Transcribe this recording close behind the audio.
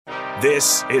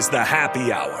This is the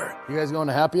Happy Hour. You guys going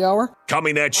to happy hour?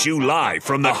 Coming at you live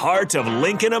from the heart of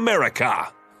Lincoln,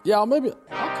 America. Yeah, I'll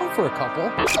come for a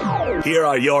couple. Here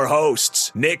are your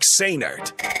hosts, Nick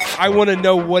Sainert. I want to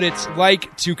know what it's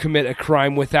like to commit a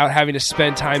crime without having to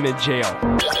spend time in jail.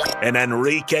 And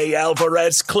Enrique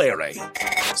Alvarez Clary.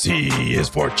 C is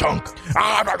for chunk.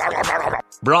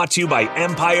 Brought to you by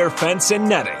Empire Fence and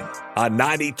Netting on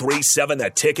 93.7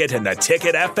 The Ticket and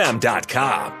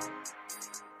theticketfm.com.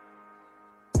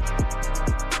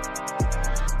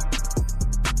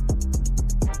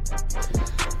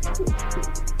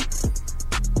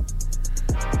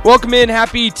 Welcome in.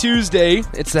 Happy Tuesday.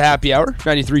 It's the Happy Hour.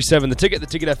 93.7 The Ticket,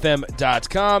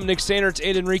 theticketfm.com. Nick Sainert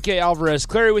and Enrique Alvarez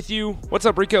Clary with you. What's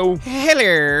up, Rico?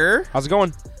 Hello. How's it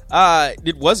going?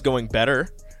 It was going better,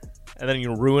 and then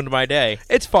you ruined my day.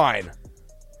 It's fine.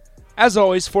 As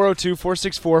always,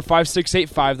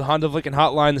 402-464-5685, the Honda of Lincoln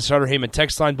hotline, the Sutter Heyman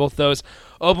text line, both those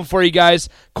open for you guys.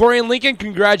 Corey and Lincoln,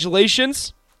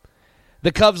 congratulations.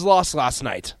 The Cubs lost last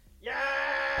night. Yes!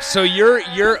 So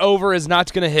your over is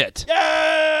not going to hit. Yes!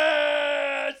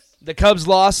 The Cubs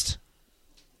lost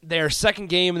their second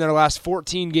game in their last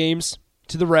 14 games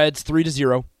to the Reds,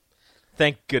 3-0.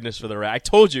 Thank goodness for the Reds. I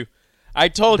told you.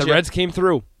 The Reds came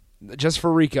through just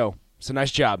for Rico. So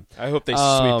nice job. I hope they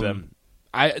sweep them.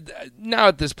 Now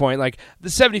at this point, like the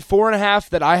 74.5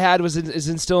 that I had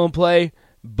is still in play,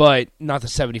 but not the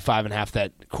 75.5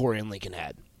 that Corey and Lincoln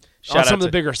had. Shout on out some of to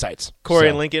the bigger sites. Corey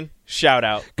and Lincoln, shout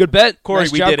out. Good bet. Corey,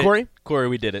 nice we job, did it. Corey. Corey,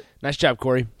 we did it. Nice job,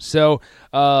 Corey. So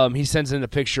he sends in a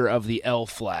picture of the L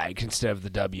flag instead of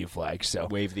the W flag. So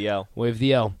wave the L. Wave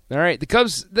the L. All right, the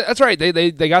Cubs. That's right.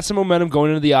 They got some momentum going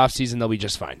into the offseason. They'll be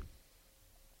just fine.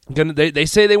 They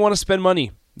say they want to spend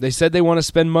money. They said they want to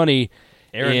spend money.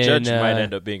 Aaron Judge might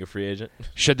end up being a free agent.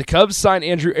 Should the Cubs sign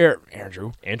Judge?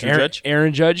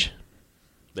 Aaron Judge?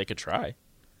 They could try.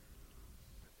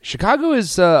 Chicago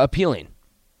is appealing.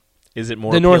 Is it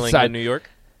more the appealing north side than New York?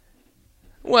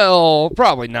 Well,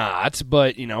 probably not,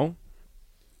 but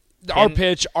our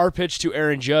pitch to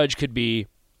Aaron Judge could be,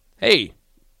 hey,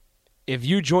 if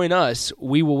you join us,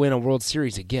 we will win a World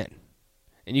Series again.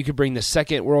 And you could bring the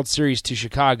second World Series to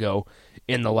Chicago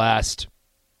in the last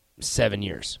 7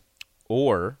 years.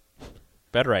 Or,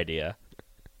 better idea,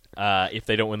 if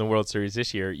they don't win the World Series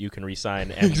this year, you can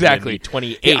re-sign and exactly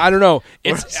 28. Yeah, I don't know.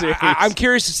 I'm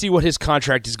curious to see what his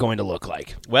contract is going to look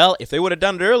like. Well, if they would have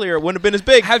done it earlier, it wouldn't have been as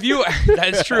big. Have you?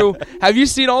 That's true. Have you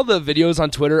seen all the videos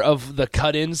on Twitter of the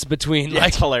cut-ins between?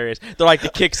 It's hilarious. They're like the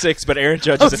kick six, but Aaron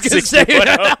Judge is at 61.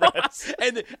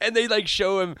 and they like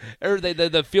show him, or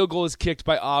the field goal is kicked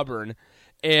by Auburn,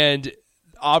 and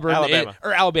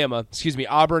Alabama. Excuse me.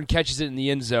 Auburn catches it in the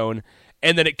end zone.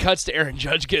 And then it cuts to Aaron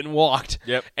Judge getting walked.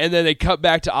 Yep. And then they cut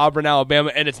back to Auburn,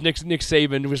 Alabama, and it's Nick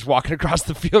Saban just walking across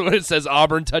the field and it says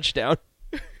Auburn touchdown.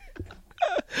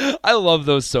 I love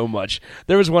those so much.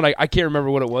 There was one, I can't remember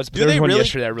what it was, but there was one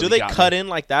yesterday that really got me. Do they cut in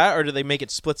like that, or do they make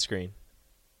it split screen?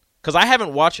 Because I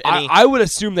haven't watched any. I would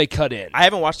assume they cut in. I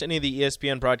haven't watched any of the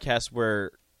ESPN broadcasts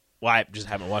where. Well, I just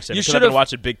haven't watched it. You should have been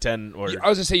watching Big Ten or. I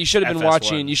was gonna say you should have been FS1.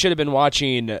 watching. You should have been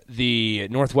watching the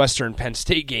Northwestern Penn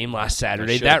State game last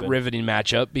Saturday. That riveting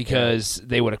matchup because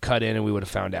they would have cut in and we would have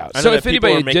found out. So if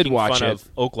anybody did watch fun it, of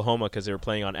Oklahoma because they were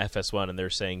playing on FS1 and they're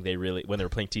saying they really when they were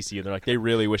playing TCU they're like they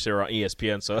really wish they were on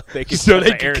ESPN so they could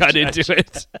cut into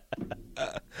it.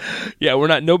 Yeah, we're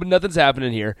not. Nothing's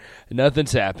happening here.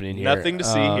 Nothing's happening here. Nothing to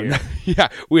see here. Yeah,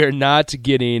 we are not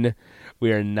getting.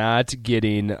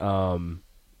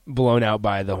 Blown out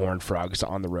by the Horned Frogs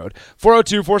on the road.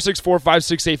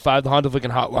 402-464-5685, the Honda of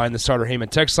Lincoln hotline, the Starter Heyman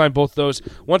text line. Both those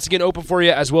once again open for you,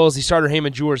 as well as the Starter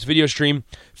Heyman Jewelers video stream,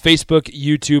 Facebook,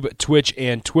 YouTube, Twitch,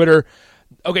 and Twitter.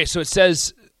 Okay, so it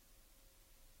says.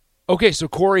 Okay, so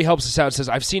Corey helps us out. It says,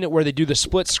 I've seen it where they do the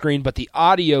split screen, but the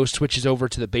audio switches over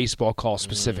to the baseball call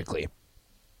specifically.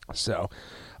 So,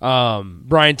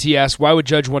 Brian T. asks, why would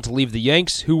Judge want to leave the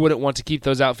Yanks? Who wouldn't want to keep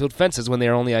those outfield fences when they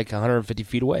are only like 150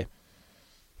 feet away?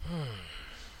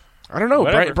 I don't know.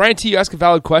 Brian T., you ask a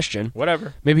valid question.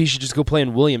 Whatever. Maybe he should just go play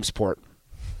in Williamsport.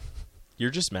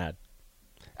 You're just mad.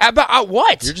 About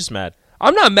what? You're just mad.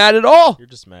 I'm not mad at all. You're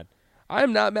just mad. I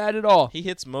am not mad at all. He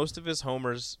hits most of his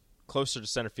homers closer to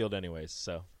center field anyways,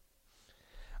 so.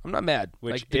 I'm not mad.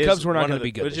 The Cubs were not going to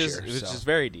be good this year. Which is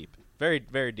very deep. Very,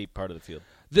 very deep part of the field.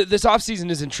 This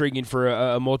offseason is intriguing for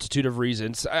a multitude of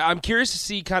reasons. I'm curious to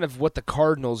see kind of what the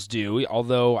Cardinals do,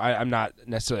 although I'm not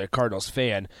necessarily a Cardinals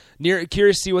fan.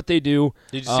 Curious to see what they do.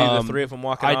 Did you see the three of them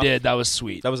walking off? I did. That was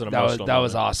sweet. That was an emotional That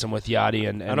was moment. awesome with Yachty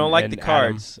and I don't like and the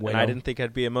Cards, Adam and I Wainwright. didn't think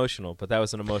I'd be emotional, but that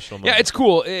was an emotional moment. Yeah, it's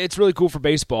cool. It's really cool for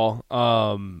baseball.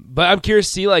 But I'm curious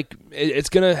to see, like, it's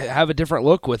going to have a different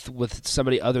look with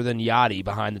somebody other than Yachty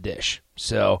behind the dish.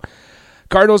 So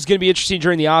Cardinals going to be interesting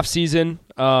during the offseason,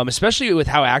 especially with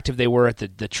how active they were at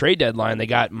the trade deadline. They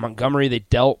got Montgomery. They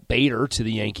dealt Bader to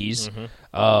the Yankees.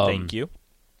 Thank you.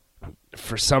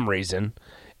 For some reason.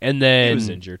 And then He was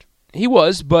injured. He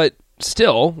was, but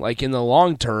still, like in the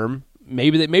long term,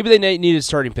 maybe they needed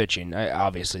starting pitching.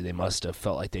 Obviously, they must have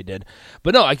felt like they did.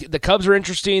 But no, the Cubs are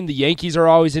interesting. The Yankees are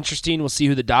always interesting. We'll see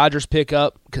who the Dodgers pick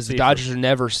up because the Dodgers are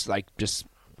never just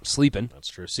sleeping. That's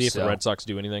true. See if the Red Sox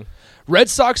do anything. Red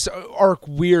Sox are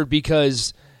weird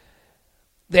because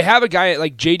they have a guy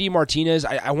like J.D. Martinez.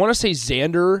 I want to say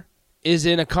Xander is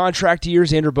in a contract year,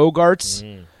 Xander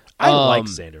Bogaerts. I like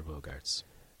Xander Bogaerts.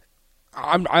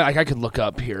 I could look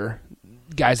up here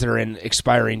guys that are in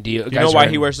expiring deals. You know why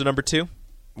he wears the number 2?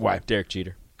 Why? Derek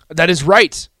Jeter. That is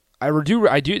right. I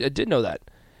did know that.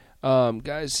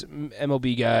 Guys,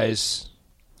 MLB guys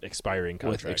Expiring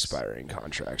contracts. with expiring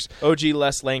contracts. OG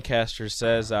Les Lancaster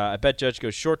says, I bet Judge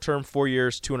goes short term, 4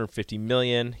 years, $250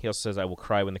 million. He also says, I will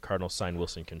cry when the Cardinals sign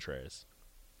Wilson Contreras.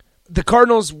 The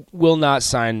Cardinals will not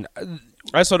sign.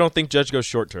 I also don't think Judge goes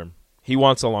short term. He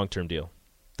wants a long term deal.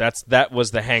 That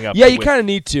was the hang up. Yeah, you kind of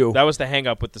need to. That was the hang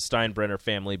up with the Steinbrenner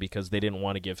family because they didn't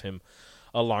want to give him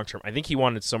a long term. I think he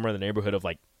wanted somewhere in the neighborhood of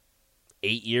like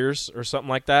 8 years or something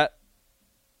like that.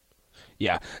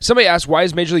 Yeah. Somebody asked, why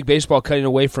is Major League Baseball cutting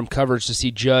away from coverage to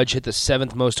see Judge hit the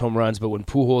 7th most home runs, but when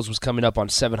Pujols was coming up on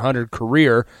 700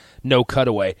 career, no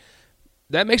cutaway?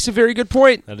 That makes a very good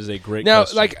point. That is a great Now,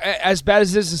 question. like, as bad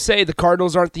as it is to say, the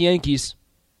Cardinals aren't the Yankees.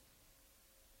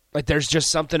 Like, there's just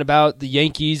something about the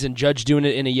Yankees and Judge doing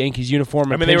it in a Yankees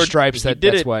uniform and pinstripes.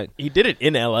 That's what. He did it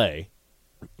in L.A.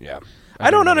 Yeah.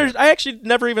 I don't understand. I actually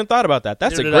never even thought about that.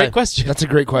 That's a great question. That's a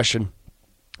great question.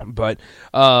 But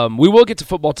we will get to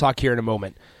football talk here in a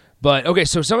moment. But, okay,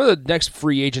 so some of the next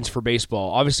free agents for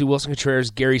baseball, obviously Wilson Contreras,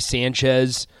 Gary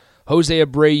Sanchez, Jose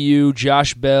Abreu,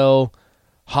 Josh Bell,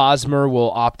 Hosmer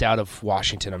will opt out of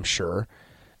Washington, I'm sure.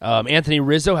 Anthony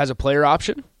Rizzo has a player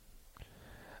option.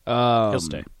 He'll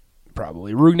stay.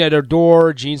 Probably. Rougned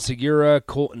Odor, Gene Segura,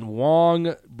 Colton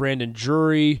Wong, Brandon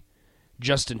Drury,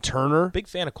 Justin Turner. Big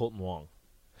fan of Colton Wong.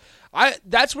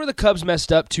 That's where the Cubs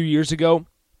messed up 2 years ago.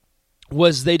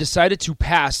 Was they decided to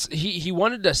pass. He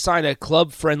wanted to sign a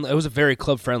club-friendly. It was a very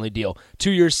club-friendly deal.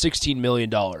 2 years, $16 million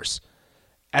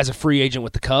as a free agent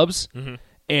with the Cubs,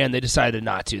 and they decided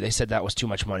not to. They said that was too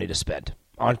much money to spend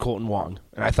on Colton Wong.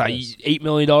 And I thought $8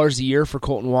 million a year for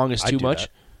Colton Wong is too much.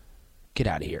 Get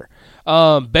out of here.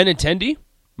 Benintendi,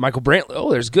 Michael Brantley. Oh,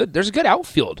 there's a good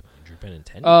outfield.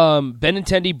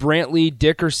 Benintendi, Brantley,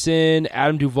 Dickerson,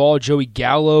 Adam Duvall, Joey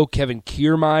Gallo, Kevin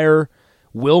Kiermaier,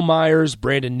 Will Myers,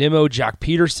 Brandon Nimmo, Jock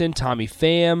Peterson, Tommy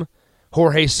Pham,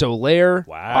 Jorge Soler,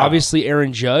 obviously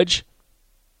Aaron Judge,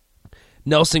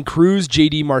 Nelson Cruz,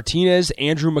 J.D. Martinez,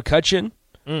 Andrew McCutchen.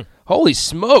 Holy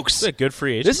smokes. This is a good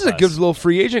free agent This is a good little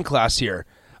free agent class here.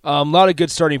 A lot of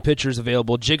good starting pitchers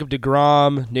available. Jacob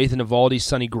deGrom, Nathan Eovaldi,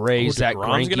 Sonny Gray, Zach DeGrom's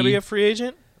Greinke. going to be a free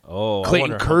agent? Oh,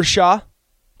 Clayton Kershaw,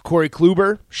 Corey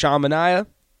Kluber, Sean Manaea.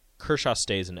 Kershaw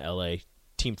stays in L.A.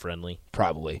 Team friendly.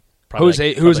 Probably.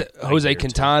 Probably Jose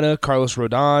Quintana, Carlos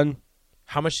Rodon.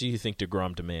 How much do you think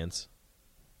DeGrom demands?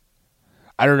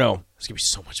 I don't know. It's going to be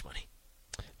so much money.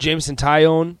 Jameson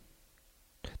Taillon.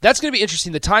 That's going to be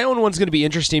interesting. The Taillon one's going to be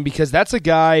interesting because that's a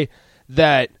guy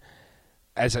that,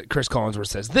 as Chris Collinsworth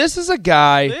says, this is a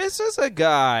guy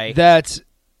that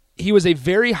he was a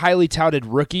very highly touted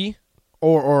rookie,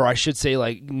 or I should say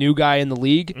like new guy in the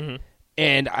league.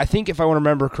 And I think if I want to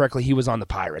remember correctly, he was on the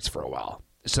Pirates for a while.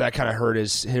 So that kind of hurt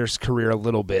his career a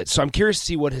little bit. So I'm curious to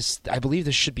see what I believe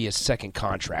this should be his second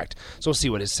contract. So we'll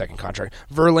see what his second contract.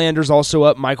 Verlander's also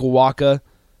up. Michael Wacha,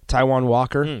 Taijuan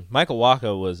Walker. Michael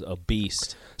Wacha was a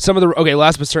beast.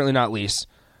 Last but certainly not least,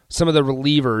 some of the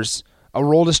relievers,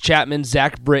 Aroldis Chapman,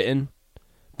 Zach Britton.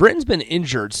 Britton's been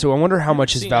injured, so I wonder how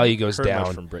much his value goes down.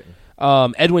 Much from Britton.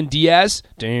 Edwin Diaz.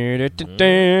 The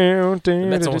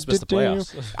Mets almost missed the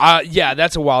playoffs. Yeah,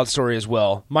 that's a wild story as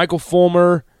well. Michael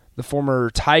Fulmer, the former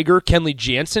Tiger, Kenley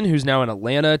Jansen, who's now in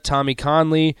Atlanta, Tommy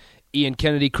Conley, Ian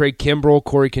Kennedy, Craig Kimbrell,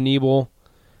 Corey Knebel,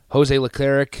 Jose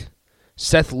Leclerc,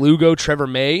 Seth Lugo, Trevor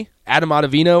May, Adam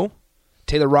Ottavino,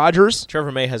 Taylor Rogers.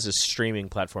 Trevor May has a streaming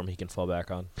platform he can fall back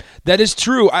on. That is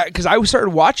true, because I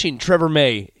started watching Trevor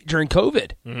May during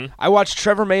COVID. I watched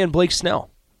Trevor May and Blake Snell.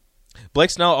 Blake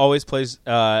Snell always plays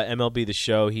MLB The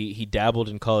Show. He dabbled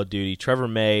in Call of Duty. Trevor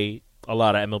May, a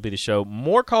lot of MLB The Show.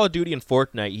 More Call of Duty and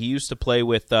Fortnite. He used to play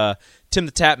with Tim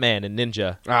the Tatman and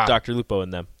Ninja, Dr. Lupo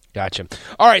and them. Gotcha.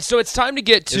 All right, so it's time to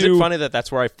get to... Is it funny that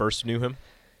that's where I first knew him?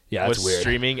 Yeah, that's was weird.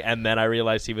 Streaming, and then I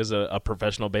realized he was a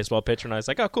professional baseball pitcher, and I was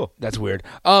like, oh, cool. That's weird.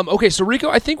 Okay, so Rico,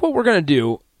 I think what we're going to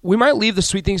do, we might leave the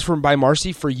Sweet Things from by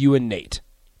Marcy for you and Nate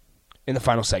in the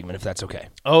final segment, if that's okay.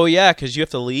 Oh, yeah, because you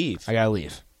have to leave. I got to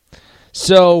leave.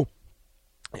 So,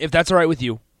 if that's all right with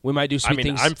you, we might do Sweet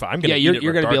Things. I'm going to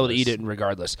you're going to be able to eat it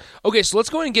regardless. Okay, so let's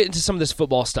go ahead and get into some of this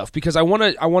football stuff because I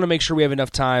want to make sure we have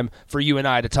enough time for you and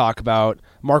I to talk about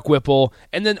Mark Whipple,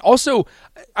 and then also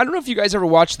I don't know if you guys ever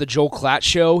watched the Joel Klatt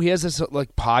show. He has this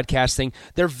like podcast thing.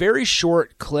 They're very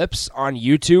short clips on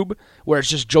YouTube where it's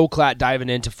just Joel Klatt diving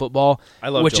into football. I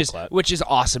love Joel Klatt, which is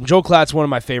awesome. Joel Klatt's one of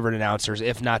my favorite announcers,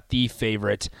 if not the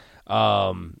favorite.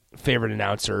 Favorite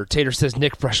announcer. Tater says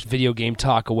Nick brushed video game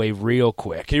talk away real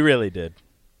quick. He really did.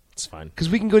 It's fine. Because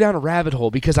we can go down a rabbit hole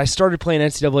because I started playing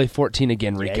NCAA 14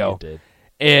 again, Rico. Yeah, you did.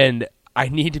 And I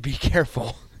need to be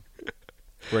careful.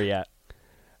 Where you at?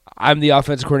 I'm the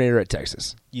offensive coordinator at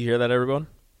Texas. You hear that, everyone?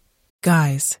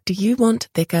 Guys, do you want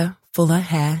thicker, fuller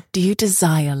hair? Do you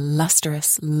desire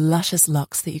lustrous, luscious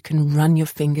locks that you can run your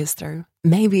fingers through?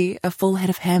 Maybe a full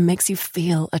head of hair makes you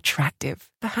feel attractive.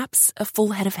 Perhaps a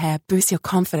full head of hair boosts your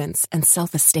confidence and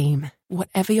self-esteem.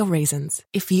 Whatever your reasons,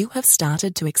 if you have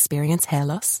started to experience hair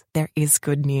loss, there is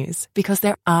good news because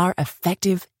there are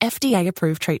effective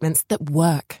FDA-approved treatments that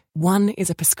work. One is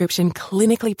a prescription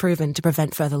clinically proven to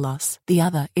prevent further loss. The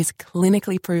other is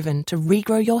clinically proven to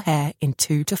regrow your hair in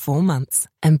 2 to 4 months.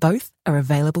 And both are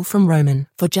available from Roman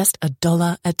for just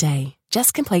 $1 a day.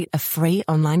 Just complete a free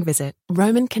online visit.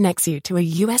 Roman connects you to a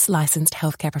US licensed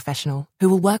healthcare professional who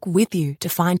will work with you to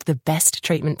find the best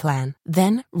treatment plan.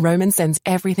 Then Roman sends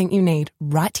everything you need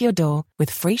right to your door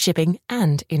with free shipping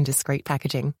and in discreet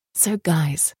packaging. So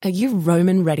guys, are you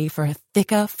Roman ready for a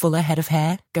thicker, fuller head of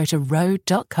hair? Go to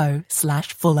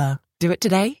ro.co/fuller. Do it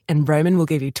today and Roman will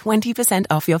give you 20%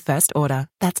 off your first order.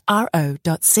 That's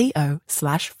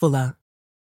ro.co/fuller.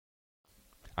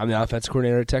 I'm the offensive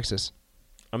coordinator at Texas.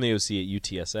 I'm the OC at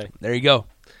UTSA. There you go.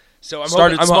 So I'm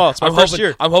started hoping, small. It's my first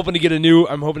year. I'm hoping to get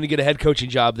a head coaching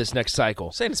job this next cycle.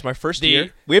 I'm saying it's my first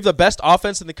year. We have the best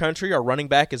offense in the country. Our running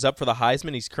back is up for the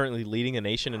Heisman. He's currently leading the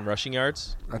nation in rushing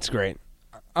yards. That's great.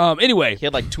 Anyway, he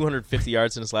had like 250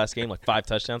 yards in his last game, like 5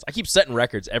 touchdowns. I keep setting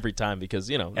records every time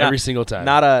because every single time.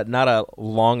 Not a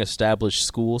long established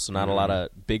school, so not a lot of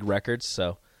big records.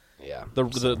 So yeah,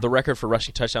 the record for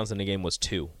rushing touchdowns in the game was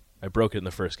 2. I broke it in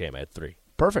the first game. I had 3.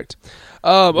 Perfect.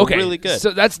 Okay, really good.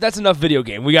 So that's enough video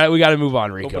game. We got to move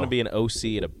on, Rico. Hoping to be an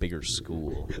OC at a bigger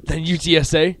school than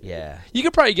UTSA. Yeah, you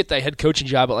could probably get that head coaching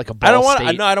job at like a Ball I don't want.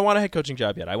 State. No, I don't want a head coaching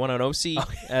job yet. I want an OC. You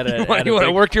want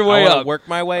to work your way up. Work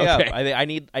my way up. I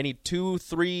need 2,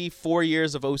 3, 4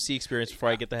 years of OC experience before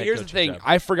I get the head coaching job. Here's the thing.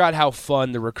 I forgot how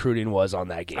fun the recruiting was on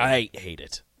that game. I hate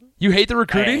it. You hate the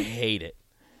recruiting? I hate it.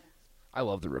 I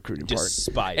love the recruiting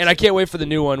Despise part. And I can't wait for the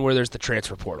new one where there's the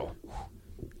transfer portal.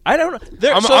 I don't know.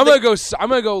 I'm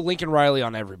gonna go Lincoln Riley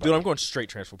on everybody. Dude, I'm going straight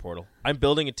transfer portal. I'm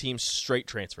building a team straight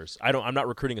transfers. I'm not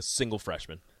recruiting a single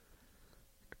freshman.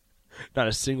 Not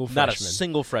a single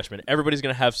freshman. Everybody's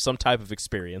going to have some type of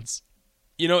experience.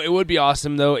 You know, it would be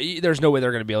awesome though. There's no way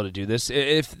they're going to be able to do this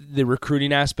if the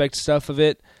recruiting aspect stuff of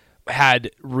it had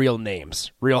real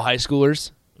names, real high schoolers.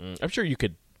 I'm sure you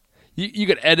could. You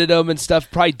could edit them and stuff.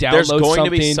 Probably download There's going something.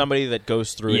 to be somebody that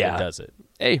goes through it and does it.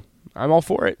 Hey, I'm all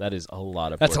for it. That is a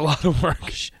lot of That's work. a lot of work.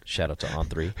 Shout out to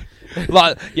On3.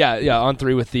 On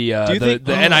 3 with the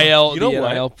NIL,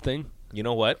 NIL thing. You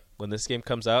know what? When this game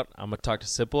comes out, I'm going to talk to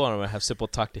Sipple, and I'm going to have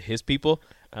Sipple talk to his people.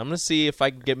 I'm going to see if I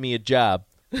can get me a job.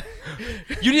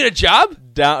 You need a job?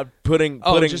 Putting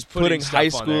high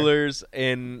schoolers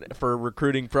in for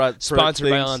recruiting. Sponsored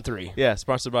by On3. Yeah,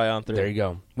 sponsored by On3. There you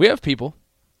go. We have people.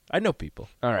 I know people.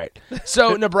 All right.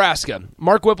 So, Nebraska.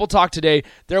 Mark Whipple talked today.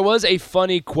 There was a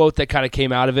funny quote that kind of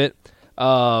came out of it.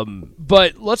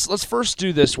 But let's first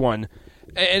do this one.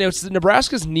 And it's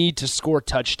Nebraska's need to score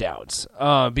touchdowns.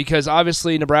 Because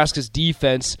obviously Nebraska's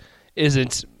defense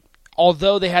isn't,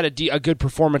 although they had a good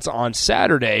performance on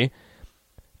Saturday,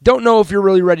 don't know if you're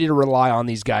really ready to rely on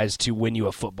these guys to win you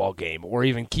a football game or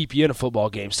even keep you in a football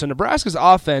game. So Nebraska's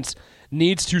offense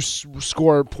needs to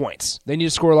score points. They need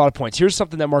to score a lot of points. Here's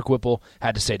something that Mark Whipple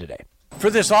had to say today. For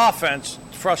this offense,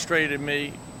 it frustrated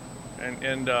me,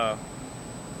 and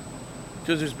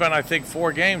because there's been, I think,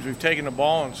 4 games we've taken the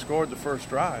ball and scored the first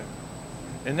drive.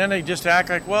 And then they just act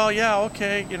like, well, yeah,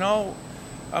 okay,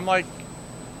 I'm like,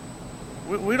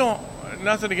 we don't,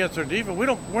 nothing against their defense. We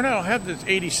don't have this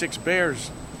 86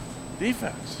 Bears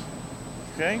defense.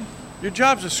 Okay? Your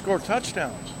job's to score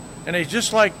touchdowns. And they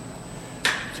just like,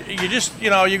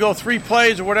 you go 3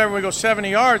 plays or whatever, we go 70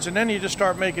 yards, and then you just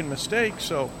start making mistakes.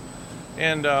 So,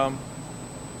 and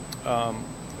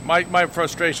my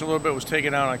frustration a little bit was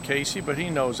taken out on Casey, but he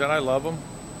knows that. I love him,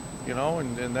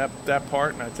 and that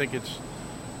part, and I think you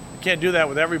can't do that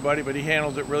with everybody, but he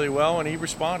handled it really well, and he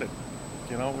responded.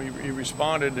 He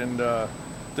responded, and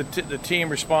the team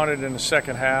responded in the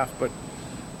second half, but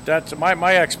that's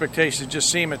my expectations just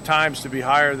seem at times to be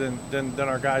higher than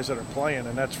our guys that are playing,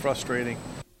 and that's frustrating.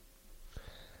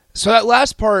 So that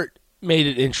last part made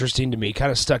it interesting to me, kind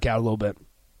of stuck out a little bit.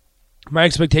 My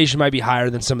expectation might be higher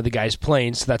than some of the guys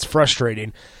playing, so that's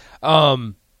frustrating.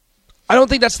 I don't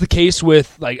think that's the case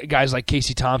with guys like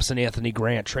Casey Thompson, Anthony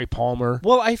Grant, Trey Palmer.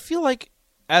 Well, I feel like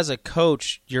as a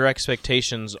coach, your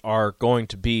expectations are going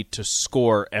to be to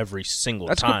score every single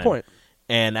time. That's a good point.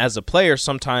 And as a player,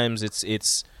 sometimes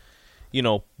it's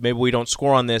maybe we don't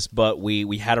score on this, but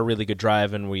we had a really good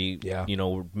drive, and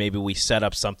maybe we set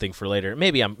up something for later.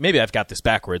 Maybe I've got this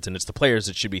backwards, and it's the players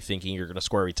that should be thinking you're going to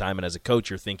score every time, and as a coach,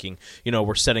 you're thinking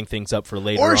we're setting things up for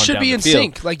later. Or it should be in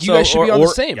sync, like you guys should be on the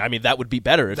same. I mean, that would be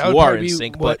better if you are in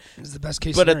sync. But is the best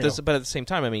case scenario. But at the same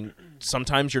time, I mean,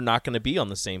 sometimes you're not going to be on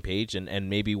the same page, and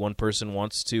maybe one person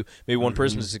wants to. Maybe one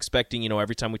person is expecting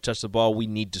every time we touch the ball, we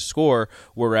need to score.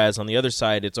 Whereas on the other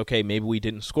side, it's okay. Maybe we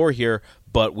didn't score here,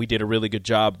 but we did a really good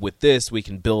job with this. We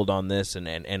can build on this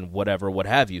and whatever, what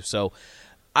have you. So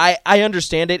I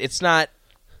understand it. It's not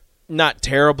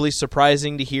terribly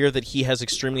surprising to hear that he has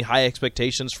extremely high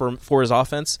expectations for his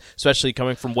offense, especially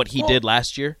coming from what he did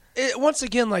last year. Once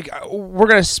again, we're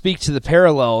going to speak to the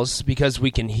parallels because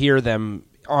we can hear them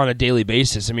on a daily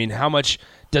basis. I mean, how much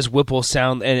does Whipple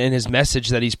sound and his message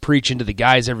that he's preaching to the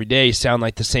guys every day sound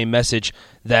like the same message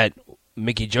that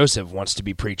Mickey Joseph wants to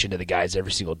be preaching to the guys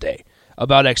every single day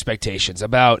about expectations,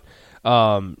 about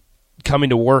coming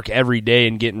to work every day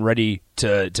and getting ready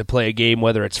to play a game,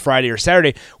 whether it's Friday or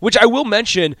Saturday, which I will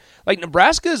mention,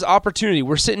 Nebraska's opportunity.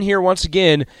 We're sitting here once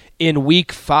again in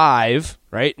week 5,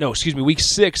 right? No, excuse me, week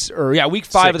 6, week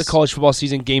 5 of the college football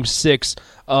season, game 6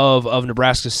 of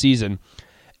Nebraska's season.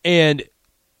 And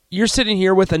you're sitting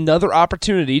here with another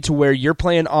opportunity to where you're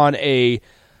playing on a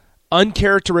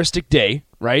uncharacteristic day,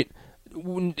 right?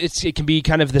 It can be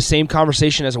kind of the same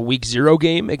conversation as a week 0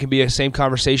 game. It can be the same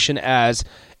conversation as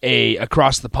a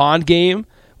across the pond game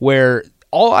where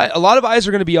a lot of eyes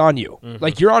are going to be on you. Mm-hmm.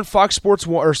 You're on Fox Sports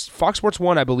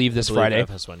 1, I believe, this Friday.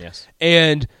 FS1, yes.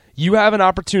 And you have an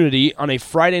opportunity on a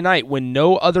Friday night when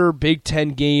no other Big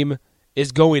Ten game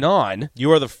is going on.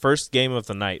 You are the first game of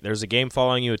the night. There's a game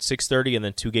following you at 6:30 and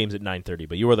then 2 games at 9:30,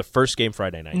 but you are the first game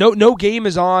Friday night. No game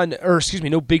is on, or excuse me,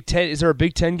 no Big Ten. Is there a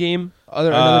Big Ten game?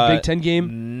 Another Big Ten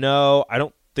game? No, I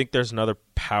don't think there's another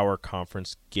power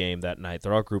conference game that night.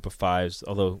 They're all group of 5s,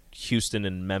 although Houston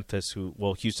and Memphis,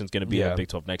 Houston's going to be at Big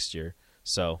 12 next year.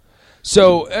 So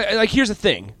here's the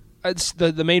thing.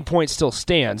 The main point still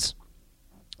stands.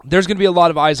 There's going to be a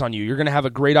lot of eyes on you. You're going to have a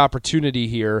great opportunity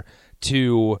here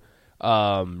to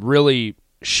really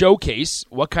showcase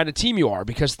what kind of team you are,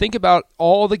 because think about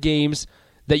all the games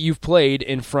that you've played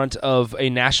in front of a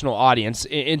national audience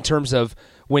in terms of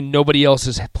when nobody else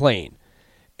is playing.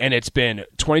 And it's been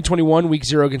 2021, week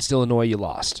 0 against Illinois, you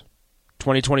lost.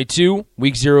 2022,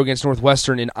 week 0 against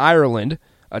Northwestern in Ireland,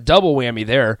 a double whammy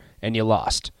there, and you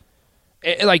lost.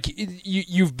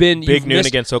 You've been Big Noon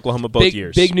against Oklahoma both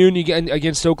years. Big Noon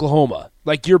against Oklahoma.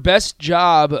 Your best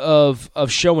job of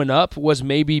showing up was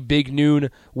maybe Big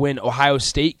Noon when Ohio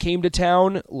State came to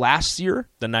town last year.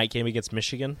 The night game against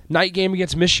Michigan. But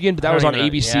that was on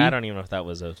ABC. I don't even know if that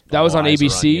was that was on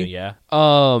ABC. Yeah.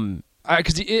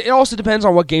 Because it also depends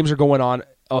on what games are going on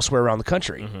elsewhere around the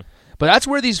country. Mm-hmm. But that's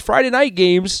where these Friday night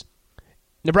games,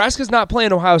 Nebraska's not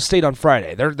playing Ohio State on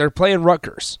Friday. They're playing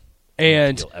Rutgers.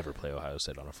 And you'll ever play Ohio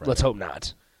State on a Friday. Let's hope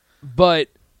not. But,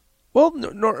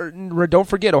 don't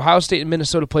forget, Ohio State and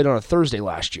Minnesota played on a Thursday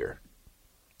last year.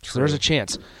 So there's a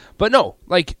chance. But no,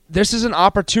 this is an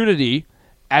opportunity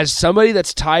as somebody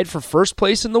that's tied for first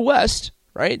place in the West,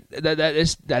 right? That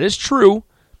is true,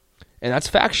 and that's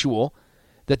factual,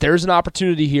 that there's an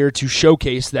opportunity here to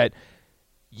showcase that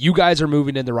you guys are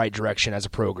moving in the right direction as a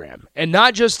program. And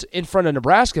not just in front of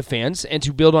Nebraska fans and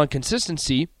to build on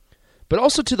consistency, but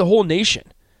also to the whole nation,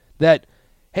 that,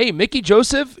 hey, Mickey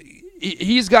Joseph,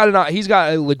 he's got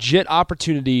a legit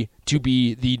opportunity to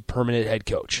be the permanent head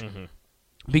coach. Mm-hmm.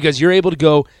 Because you're able to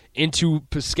go into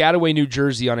Piscataway, New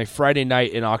Jersey on a Friday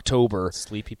night in October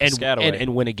Sleepy Piscataway.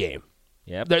 and win a game.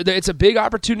 Yep. It's a big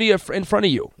opportunity in front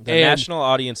of you. The national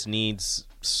audience needs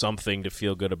something to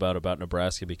feel good about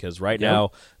Nebraska, because right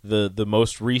now the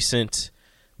most recent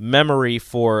memory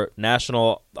for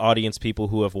national audience people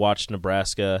who have watched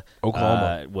Nebraska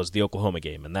Oklahoma was the Oklahoma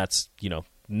game, and that's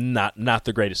not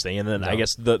the greatest thing. And then I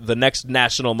guess the next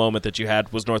national moment that you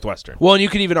had was Northwestern. Well, and you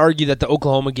could even argue that the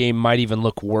Oklahoma game might even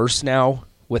look worse now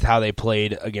with how they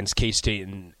played against K-State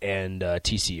and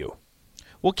TCU.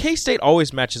 Well, K-State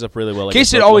always matches up really well.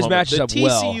 K-State always matches up well.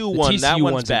 well. TCU one, that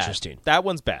one's bad. Interesting. That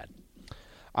one's bad.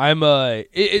 And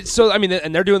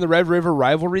they're doing the Red River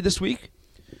rivalry this week.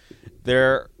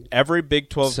 Every Big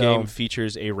 12 game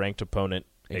features a ranked opponent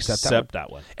except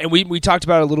that one. And we talked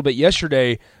about it a little bit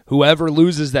yesterday. Whoever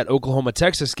loses that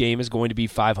Oklahoma-Texas game is going to be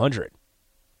 500.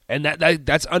 And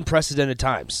that's unprecedented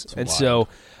times. And so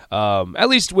at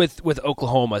least with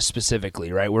Oklahoma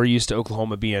specifically, right? We're used to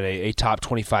Oklahoma being a top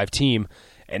 25 team,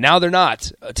 and now they're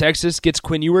not. Texas gets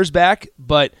Quinn Ewers back,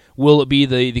 but will it be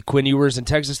the Quinn Ewers and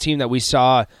Texas team that we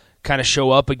saw kind of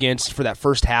show up against for that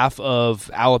first half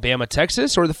of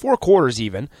Alabama-Texas, or the 4 quarters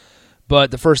even,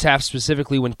 but the first half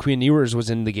specifically when Quinn Ewers was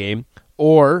in the game,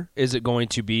 or is it going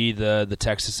to be the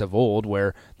Texas of old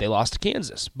where they lost to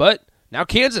Kansas? But now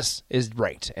Kansas is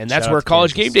ranked, and that's where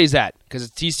College Game Day's at, because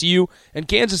it's TCU and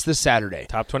Kansas this Saturday.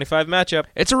 Top 25 matchup.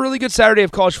 It's a really good Saturday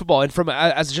of college football, and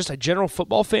as just a general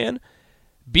football fan,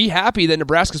 be happy that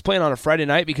Nebraska's playing on a Friday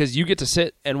night because you get to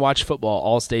sit and watch football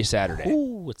all day Saturday.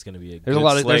 Ooh, it's going to be there's a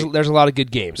lot of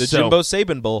good games. The Jimbo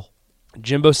Saban Bowl.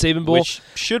 Jimbo Saban Bowl. Which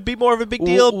should be more of a big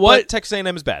deal, but Texas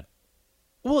A&M is bad.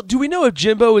 Well, do we know if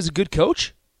Jimbo is a good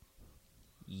coach?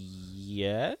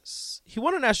 Yes. He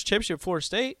won a national championship at Florida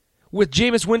State. With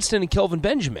Jameis Winston and Kelvin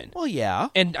Benjamin. Well, yeah.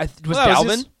 And was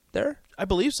Dalvin there? I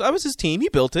believe so. That was his team. He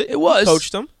built it. It was. He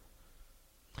coached them.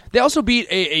 They also beat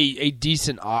a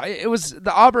decent. It was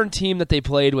the Auburn team that they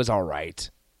played was all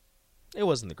right. It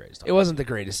wasn't the greatest. It wasn't the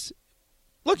greatest.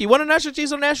 Look, he won a national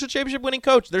championship winning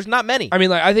coach. There's not many. I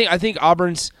mean, I think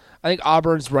Auburn's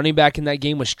running back in that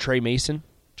game was Trey Mason.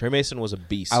 Trey Mason was a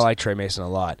beast. I like Trey Mason a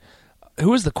lot.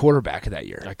 Who was the quarterback of that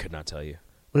year? I could not tell you.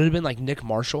 Would it have been like Nick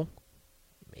Marshall?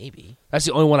 Maybe. That's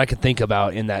the only one I can think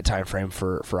about in that time frame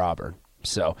for Auburn.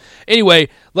 So anyway,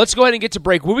 let's go ahead and get to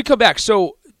break. When we come back,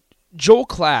 so Joel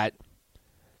Klatt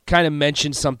kind of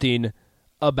mentioned something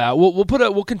about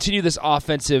we'll continue this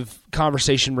offensive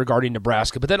conversation regarding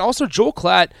Nebraska, but then also Joel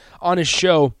Klatt on his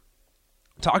show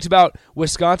talked about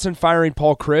Wisconsin firing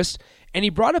Paul Chryst, and he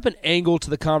brought up an angle to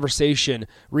the conversation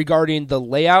regarding the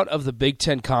layout of the Big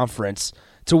Ten Conference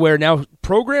to where now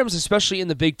programs, especially in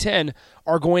the Big Ten,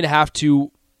 are going to have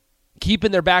to keep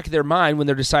in their back of their mind when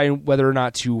they're deciding whether or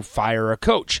not to fire a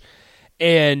coach.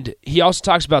 And he also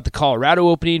talks about the Colorado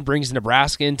opening, brings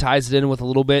Nebraska in, ties it in with a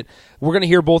little bit. We're going to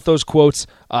hear both those quotes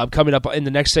coming up in the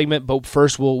next segment, but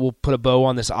first we'll put a bow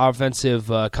on this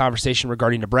offensive conversation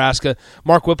regarding Nebraska.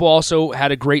 Mark Whipple also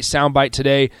had a great soundbite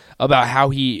today about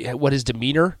what his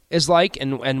demeanor is like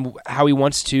and how he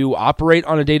wants to operate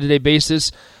on a day-to-day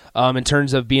basis in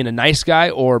terms of being a nice guy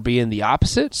or being the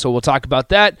opposite. So we'll talk about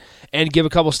that and give a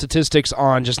couple statistics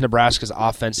on just Nebraska's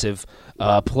offensive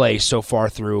play so far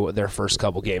through their first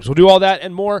couple games. We'll do all that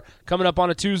and more coming up on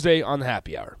a Tuesday on the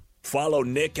Happy Hour. Follow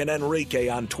Nick and Enrique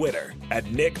on Twitter at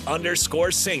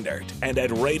Nick_Sainert and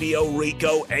at Radio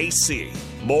Rico AC.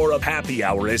 More of Happy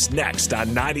Hour is next on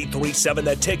 93.7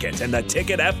 The Ticket and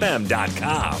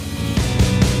theticketfm.com.